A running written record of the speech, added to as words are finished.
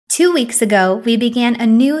2 weeks ago, we began a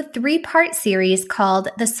new 3-part series called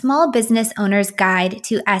The Small Business Owner's Guide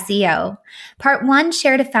to SEO. Part 1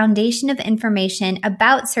 shared a foundation of information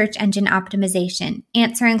about search engine optimization,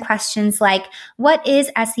 answering questions like, what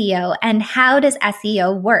is SEO and how does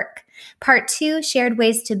SEO work? Part 2 shared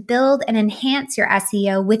ways to build and enhance your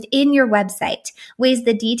SEO within your website, ways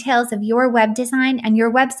the details of your web design and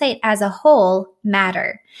your website as a whole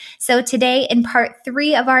matter. So today, in part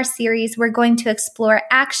 3 of our series, we're going to explore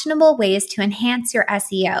actionable ways to enhance your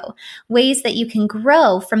SEO, ways that you can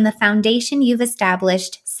grow from the foundation you've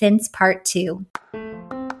established since part 2.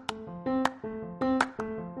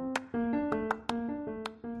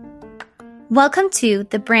 Welcome to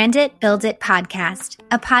the Brand It, Build It podcast,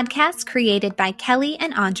 a podcast created by Kelly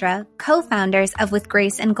and Andra, co-founders of With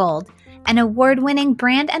Grace and Gold, an award-winning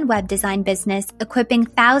brand and web design business equipping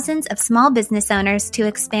thousands of small business owners to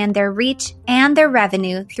expand their reach and their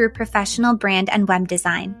revenue through professional brand and web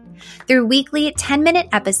design. Through weekly 10-minute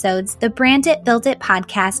episodes, the Brand It, Build It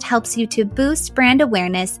podcast helps you to boost brand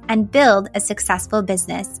awareness and build a successful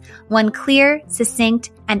business, one clear,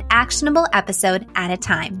 succinct, and actionable episode at a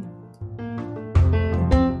time.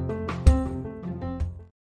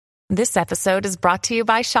 This episode is brought to you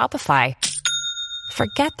by Shopify.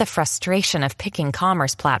 Forget the frustration of picking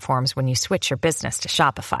commerce platforms when you switch your business to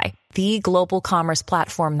Shopify, the global commerce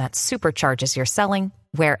platform that supercharges your selling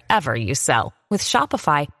wherever you sell. With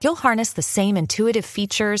Shopify, you'll harness the same intuitive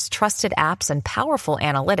features, trusted apps, and powerful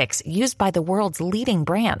analytics used by the world's leading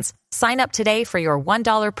brands. Sign up today for your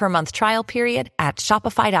 $1 per month trial period at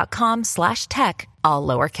shopify.com/tech, all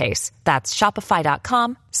lowercase. That's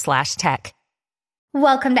shopify.com/tech.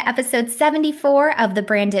 Welcome to episode 74 of the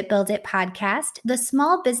Brand It, Build It podcast, the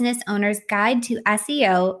Small Business Owner's Guide to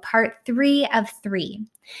SEO, part 3 of 3.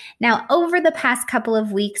 Now, over the past couple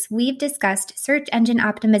of weeks, we've discussed search engine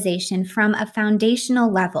optimization from a foundational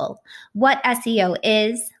level, what SEO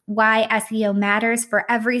is, why SEO matters for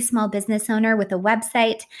every small business owner with a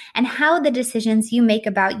website, and how the decisions you make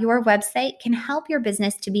about your website can help your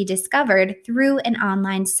business to be discovered through an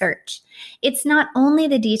online search. It's not only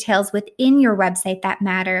the details within your website that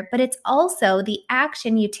matter, but it's also the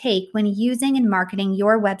action you take when using and marketing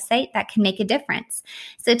your website that can make a difference.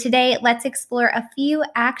 So today, let's explore a few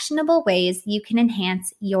actionable ways you can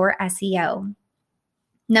enhance your SEO.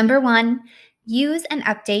 Number 1, use and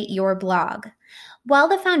update your blog. While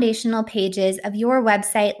the foundational pages of your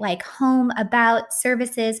website like home, about,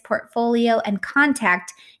 services, portfolio, and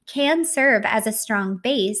contact can serve as a strong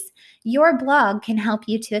base, your blog can help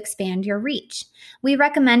you to expand your reach. We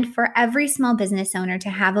recommend for every small business owner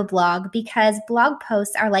to have a blog because blog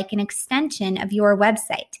posts are like an extension of your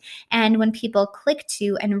website. And when people click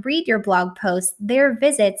to and read your blog posts, their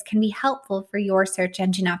visits can be helpful for your search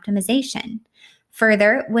engine optimization.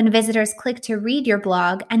 Further, when visitors click to read your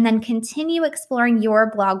blog and then continue exploring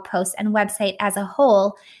your blog post and website as a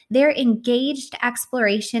whole, their engaged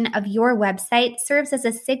exploration of your website serves as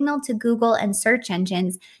a signal to Google and search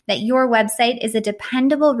engines that your website is a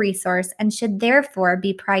dependable resource and should therefore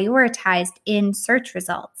be prioritized in search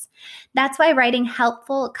results. That's why writing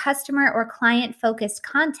helpful customer or client-focused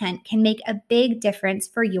content can make a big difference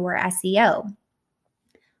for your SEO.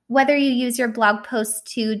 Whether you use your blog posts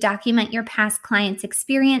to document your past clients'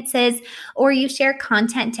 experiences or you share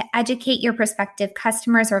content to educate your prospective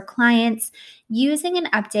customers or clients, using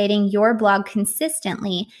and updating your blog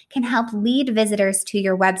consistently can help lead visitors to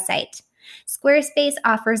your website. Squarespace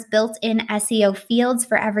offers built-in SEO fields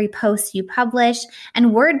for every post you publish,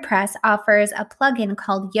 and WordPress offers a plugin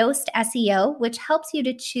called Yoast SEO, which helps you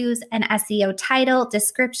to choose an SEO title,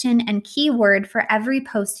 description, and keyword for every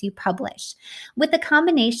post you publish. With the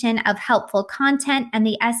combination of helpful content and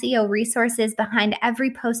the SEO resources behind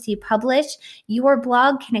every post you publish, your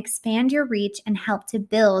blog can expand your reach and help to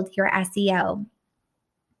build your SEO.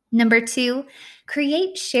 Number 2,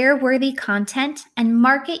 create share-worthy content and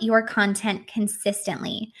market your content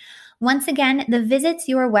consistently. Once again, the visits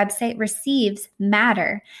your website receives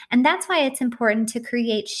matter, and that's why it's important to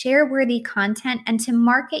create share-worthy content and to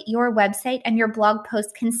market your website and your blog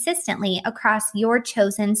posts consistently across your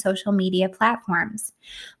chosen social media platforms.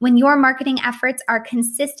 When your marketing efforts are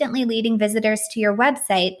consistently leading visitors to your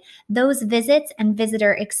website, those visits and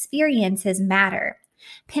visitor experiences matter.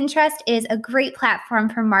 Pinterest is a great platform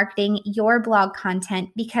for marketing your blog content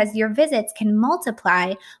because your visits can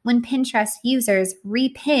multiply when Pinterest users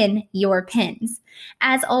repin your pins.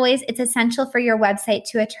 As always, it's essential for your website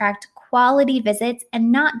to attract quality visits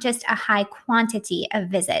and not just a high quantity of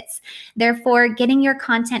visits. Therefore, getting your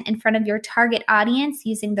content in front of your target audience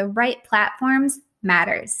using the right platforms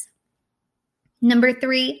matters. Number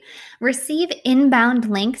 3, receive inbound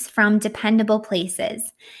links from dependable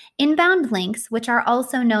places. Inbound links, which are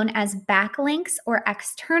also known as backlinks or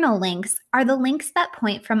external links, are the links that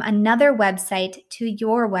point from another website to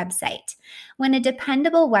your website. When a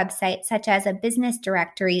dependable website, such as a business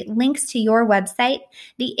directory, links to your website,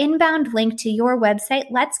 the inbound link to your website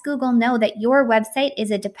lets Google know that your website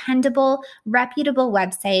is a dependable, reputable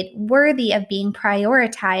website worthy of being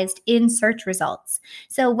prioritized in search results.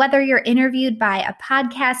 So whether you're interviewed by a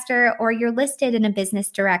podcaster or you're listed in a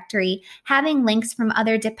business directory, having links from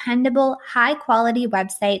other dependable, high-quality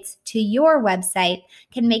websites to your website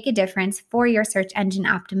can make a difference for your search engine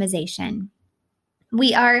optimization.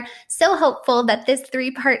 We are so hopeful that this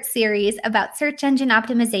 3-part series about search engine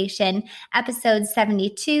optimization, episodes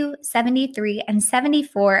 72, 73, and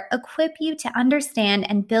 74, equip you to understand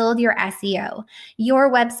and build your SEO. Your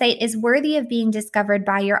website is worthy of being discovered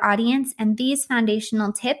by your audience, and these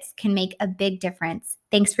foundational tips can make a big difference.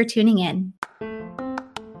 Thanks for tuning in.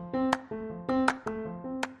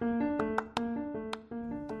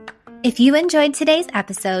 If you enjoyed today's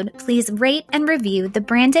episode, please rate and review the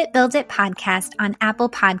Brand It, Build It podcast on Apple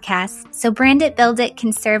Podcasts so Brand It, Build It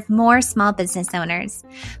can serve more small business owners.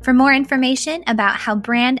 For more information about how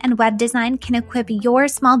brand and web design can equip your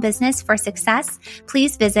small business for success,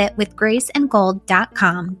 please visit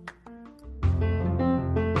withgraceandgold.com.